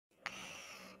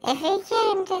If you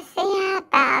came to see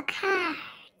Oddball cards,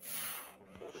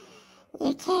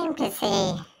 you came to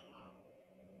see,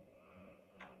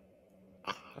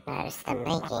 notice them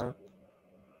linking,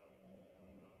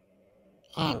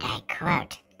 and I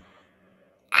quote,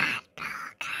 Oddball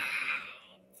cards.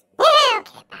 Yeah,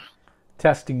 okay, bye.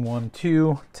 Testing 1,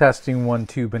 2. Testing 1,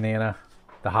 2, banana.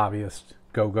 The hobbyist.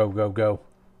 Go, go, go, go.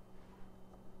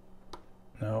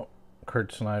 No,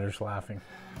 Kurt Snyder's laughing.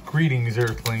 Greetings,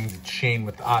 Earthlings. It's Shane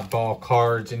with Oddball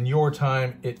Cards. In your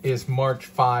time, it is March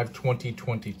 5,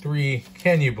 2023.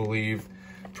 Can you believe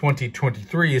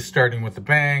 2023 is starting with a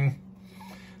bang?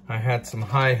 I had some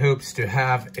high hopes to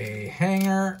have a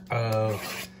hanger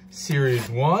of Series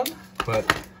 1,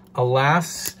 but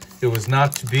alas, it was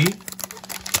not to be.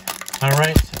 All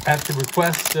right, at the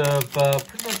request of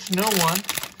pretty much no one,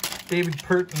 David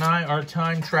Pert and I are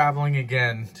time traveling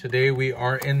again. Today we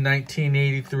are in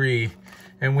 1983,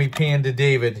 and we pan to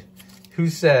David, who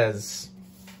says,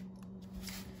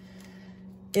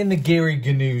 in the Gary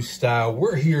Gnu style,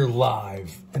 we're here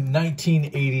live in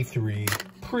 1983,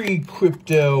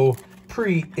 pre-crypto,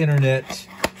 pre-internet,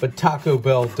 but Taco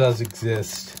Bell does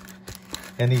exist.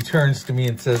 And he turns to me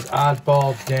and says,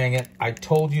 Oddball, dang it, I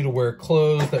told you to wear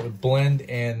clothes that would blend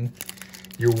in.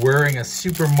 You're wearing a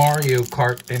Super Mario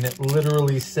Kart, and it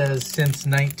literally says since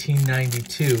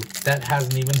 1992. That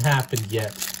hasn't even happened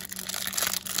yet.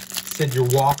 Said your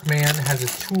Walkman has a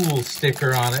Tool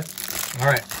sticker on it. All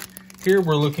right, here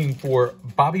we're looking for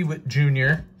Bobby Witt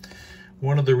Jr.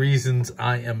 One of the reasons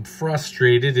I am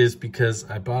frustrated is because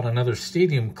I bought another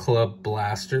Stadium Club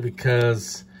blaster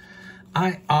because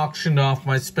I auctioned off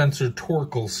my Spencer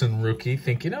Torkelson rookie,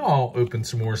 thinking, oh, I'll open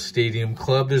some more Stadium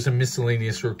Club. There's a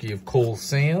miscellaneous rookie of Cole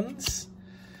Sands.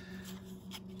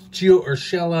 Gio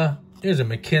Urshela. There's a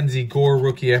Mackenzie Gore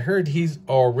rookie. I heard he's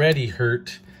already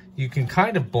hurt. You can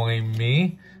kind of blame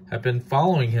me. I've been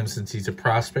following him since he's a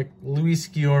prospect. Luis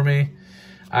Guillorme.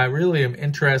 I really am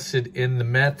interested in the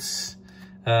Mets.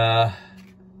 The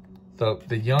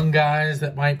young guys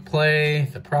that might play,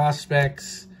 the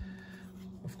prospects.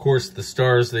 Of course, the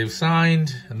stars they've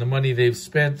signed and the money they've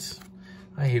spent.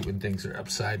 I hate when things are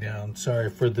upside down. Sorry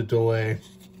for the delay.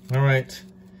 All right.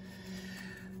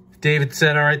 David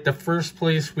said, all right, the first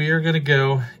place we are going to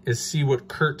go is see what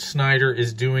Kurt Snyder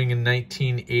is doing in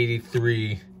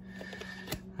 1983.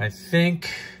 I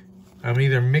think I'm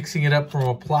either mixing it up from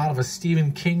a plot of a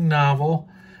Stephen King novel,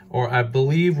 or I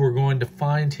believe we're going to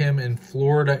find him in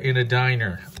Florida in a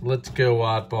diner. Let's go,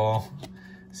 Oddball. I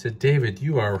said, David,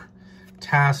 you are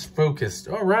task focused.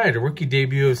 All right, a rookie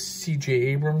debut of C.J.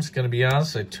 Abrams. Gonna be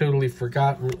honest, I totally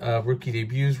forgot rookie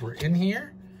debuts were in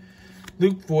here.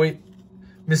 Luke Voigt,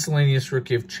 miscellaneous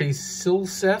rookie of Chase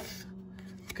Silseth.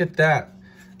 Look at that.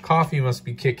 Coffee must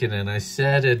be kicking in. I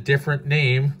said a different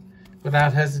name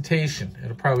without hesitation.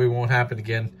 It probably won't happen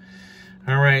again.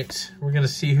 All right, we're gonna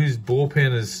see whose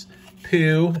bullpen is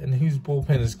poo and whose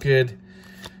bullpen is good.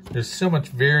 There's so much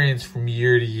variance from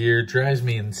year to year. Drives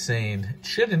me insane. It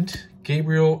shouldn't.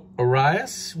 Gabriel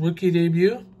Arias, rookie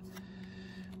debut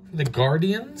for the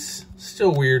Guardians.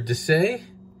 Still weird to say.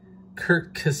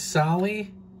 Kurt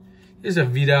Casale. Here's a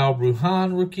Vidal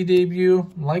Brujan rookie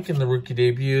debut. I'm liking the rookie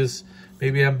debuts.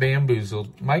 Maybe I'm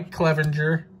bamboozled. Mike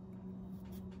Clevenger.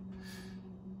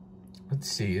 Let's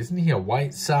see. Isn't he a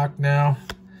White Sox now?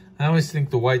 I always think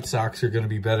the White Sox are going to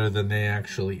be better than they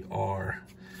actually are.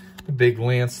 A big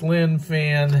Lance Lynn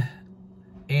fan.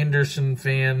 Anderson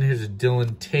fan. Here's a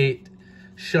Dylan Tate.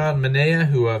 Shawn Manea,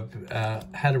 who I've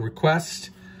had a request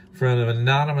from an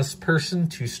anonymous person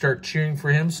to start cheering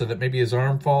for him so that maybe his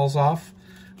arm falls off.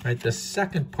 All right, the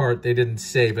second part they didn't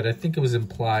say, but I think it was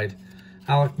implied.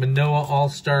 Alek Manoah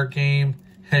All-Star Game.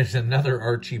 There's another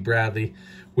Archie Bradley.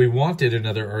 We wanted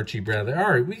another Archie Bradley.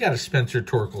 All right, we got a Spencer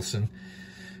Torkelson.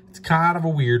 It's kind of a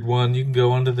weird one. You can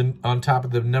go on top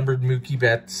of the numbered Mookie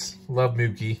Betts. Love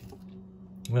Mookie.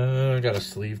 I got to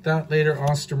sleeve that later.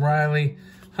 Austin Riley.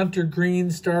 Hunter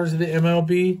Green, stars of the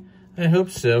MLB? I hope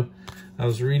so. I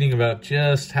was reading about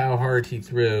just how hard he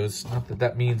throws. Not that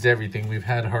that means everything. We've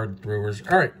had hard throwers.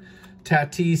 All right.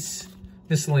 Tatis,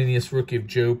 miscellaneous rookie of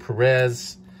Joe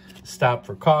Perez. Stop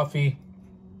for coffee.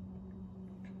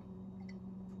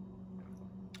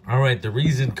 All right. The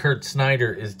reason Kurt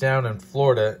Snyder is down in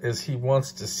Florida is he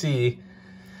wants to see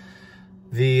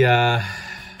the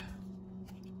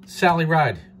Sally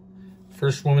Ride.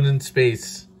 First woman in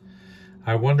space.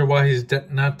 I wonder why he's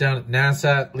not down at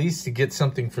NASA, at least to get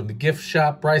something from the gift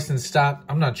shop. Bryson Stott,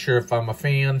 I'm not sure if I'm a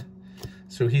fan,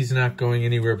 so he's not going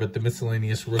anywhere but the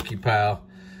miscellaneous rookie pile,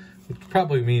 which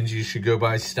probably means you should go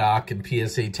buy stock in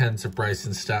PSA 10s of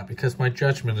Bryson Stott because my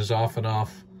judgment is off and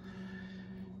off.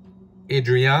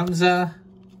 Adrianza,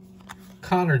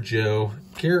 Connor Joe,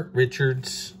 Garrett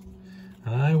Richards.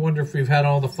 I wonder if we've had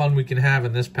all the fun we can have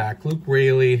in this pack. Luke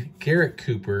Raley, Garrett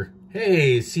Cooper.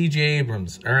 Hey, CJ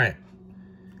Abrams. All right.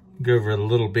 Go over the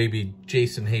little baby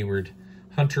Jason Hayward.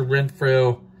 Hunter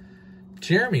Renfro.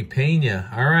 Jeremy Pena.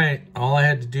 All right. All I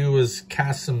had to do was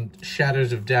cast some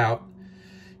shadows of doubt.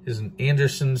 Is an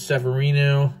Anderson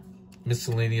Severino.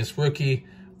 Miscellaneous rookie.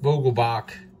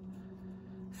 Vogelbach.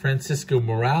 Francisco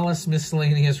Morales,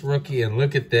 miscellaneous rookie. And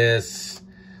look at this.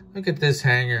 Look at this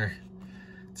hanger.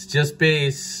 It's just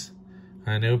base.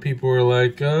 I know people are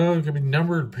like, oh, it could be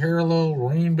numbered, parallel,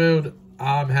 rainbowed.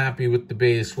 I'm happy with the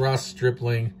base. Ross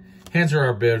Stripling, Hanser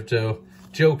Alberto,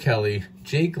 Joe Kelly,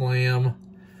 Jake Lamb,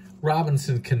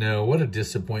 Robinson Cano. What a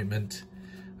disappointment.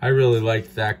 I really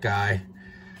liked that guy.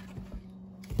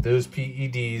 Those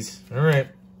PEDs. All right.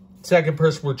 Second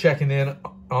person we're checking in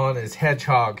on is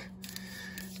Hedgehog.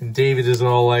 And David is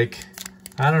all like,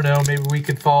 I don't know, maybe we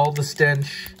could follow the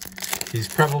stench. He's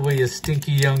probably a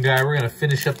stinky young guy. We're going to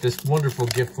finish up this wonderful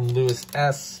gift from Lewis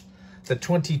S. The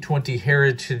 2020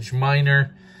 Heritage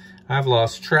Minor. I've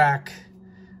lost track.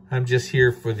 I'm just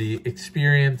here for the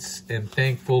experience and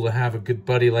thankful to have a good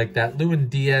buddy like that. Lewin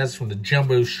Diaz from the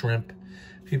Jumbo Shrimp.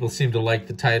 People seem to like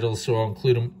the titles, so I'll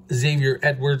include him. Xavier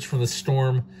Edwards from the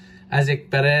Storm. Isaac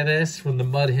Paredes from the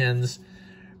Mud Hens.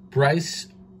 Bryce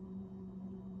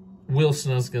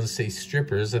Wilson, I was going to say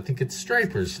strippers. I think it's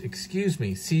stripers. Excuse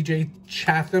me. CJ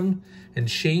Chatham and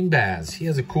Shane Baz. He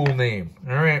has a cool name.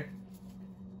 All right.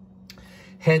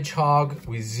 Hedgehog.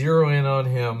 We zero in on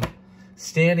him.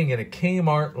 Standing in a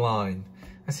Kmart line.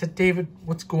 I said, David,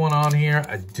 what's going on here?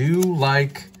 I do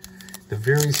like the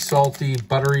very salty,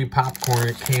 buttery popcorn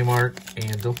at Kmart.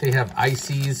 And don't they have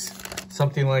ices?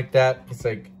 Something like that. It's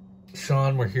like,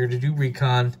 Shawn, we're here to do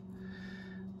recon.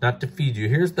 Not to feed you.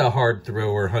 Here's the hard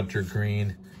thrower, Hunter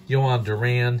Green. Yohan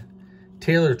Duran.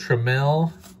 Taylor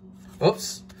Trammell.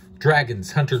 Oops.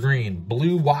 Dragons, Hunter Green.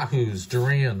 Blue Wahoos,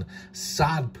 Duran.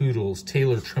 Sod Poodles,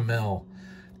 Taylor Trammell.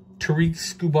 Tariq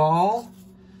Skubal.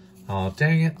 Oh,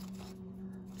 dang it.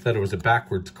 Thought it was a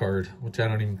backwards card, which I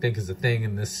don't even think is a thing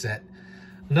in this set.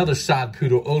 Another Sod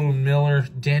Poodle, Odin Miller.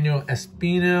 Daniel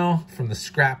Espino from the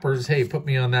Scrappers. Hey, put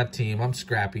me on that team. I'm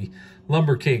scrappy.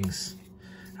 Lumber Kings.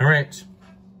 All right.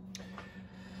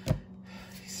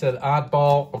 Said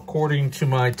Oddball, according to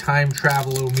my time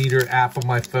travel-o-meter app on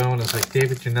my phone. I was like,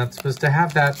 David, you're not supposed to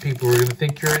have that. People are going to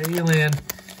think you're an alien.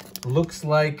 Looks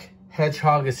like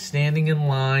Hedgehog is standing in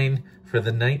line for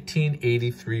the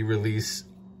 1983 release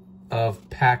of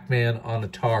Pac-Man on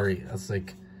Atari. I was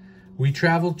like, we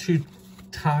traveled to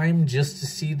time just to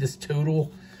see this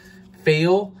total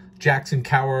fail. Jackson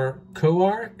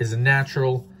Coar is a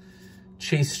natural.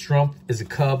 Chase Strump is a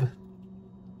cub.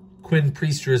 Quinn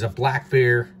Priester is a black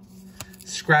bear.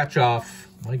 Scratch Off,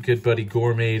 my good buddy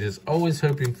Gourmet is always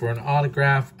hoping for an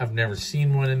autograph. I've never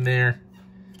seen one in there.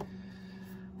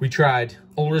 We tried.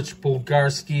 Ulrich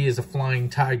Bulgarski is a flying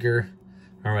tiger.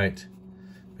 All right.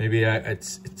 Maybe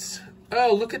it's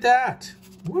oh, look at that.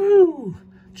 Woo!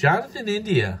 Jonathan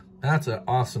India. That's an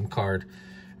awesome card.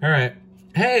 All right.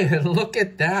 Hey, look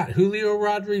at that. Julio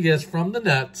Rodriguez from the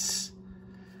Nuts.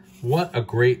 What a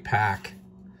great pack.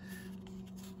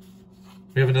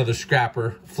 We have another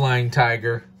Scrapper, Flying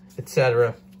Tiger,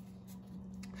 etc.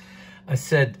 I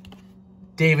said,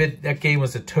 David, that game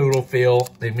was a total fail.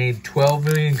 They made 12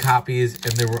 million copies,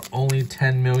 and there were only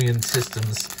 10 million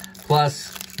systems.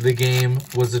 Plus, the game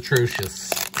was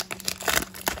atrocious.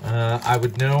 I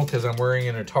would know because I'm wearing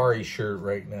an Atari shirt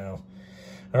right now.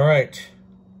 All right.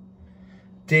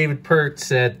 David Pert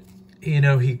said, you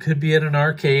know, he could be at an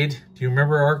arcade. Do you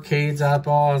remember arcades,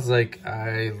 Oddball? I was like,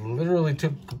 I literally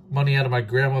took money out of my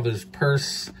grandmother's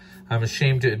purse. I'm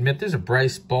ashamed to admit there's a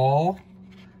Bryce Ball.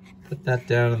 Put that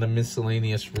down in the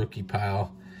miscellaneous rookie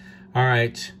pile. All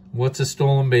right. What's a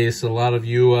stolen base? A lot of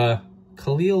you,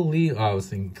 Khalil Lee. Oh, I was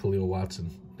thinking Khalil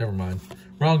Watson. Never mind.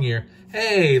 Wrong year.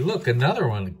 Hey, look, another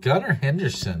one. Gunnar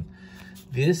Henderson.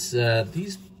 These,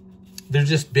 they're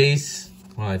just base.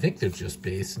 Well, I think they're just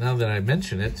base. Now that I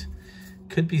mention it.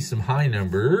 Could be some high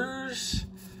numbers.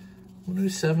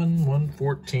 107,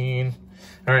 114.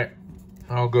 All right.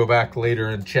 I'll go back later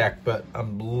and check, but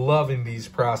I'm loving these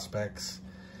prospects.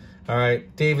 All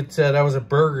right. David said, I was a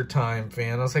Burger Time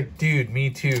fan. I was like, dude, me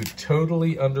too.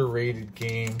 Totally underrated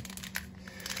game.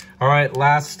 All right.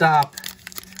 Last stop.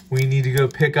 We need to go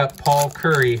pick up Paul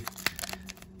Curry.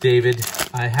 David,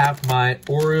 I have my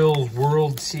Orioles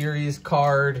World Series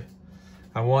card.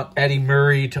 I want Eddie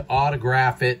Murray to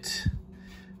autograph it.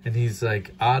 And he's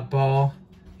like, Oddball,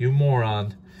 you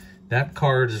moron. That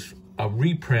card is a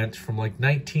reprint from like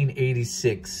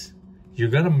 1986. You're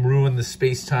going to ruin the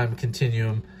space-time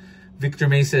continuum. Victor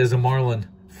Mesa is a Marlin.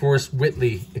 Forrest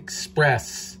Whitley,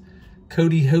 Express.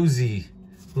 Cody Hosey,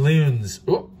 Loons.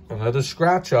 Oh, another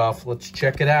scratch off. Let's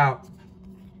check it out.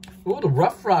 Oh, the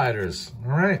Rough Riders.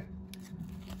 All right.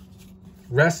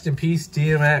 Rest in peace,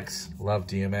 DMX. Love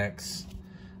DMX.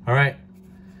 All right.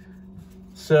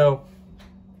 So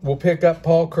we'll pick up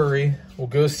Paul Curry. We'll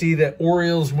go see the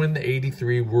Orioles win the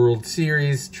 83 World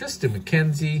Series. Tristan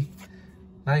McKenzie,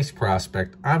 nice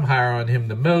prospect. I'm higher on him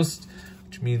the most,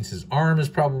 which means his arm is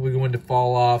probably going to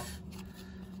fall off.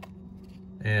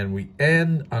 And we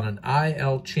end on an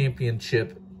IL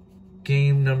championship,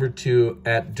 game number 2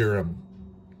 at Durham.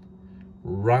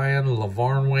 Ryan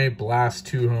Lavarnway blasts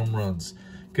 2 home runs.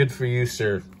 Good for you,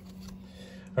 sir.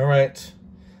 All right.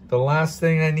 The last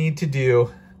thing I need to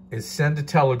do is send a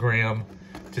telegram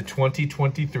to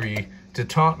 2023 to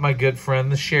taunt my good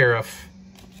friend, the sheriff,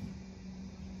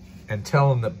 and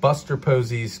tell him that Buster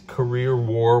Posey's career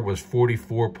WAR was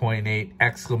 44.8,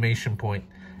 exclamation point.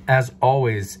 As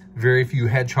always, very few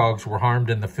hedgehogs were harmed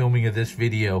in the filming of this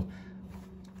video.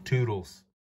 Toodles.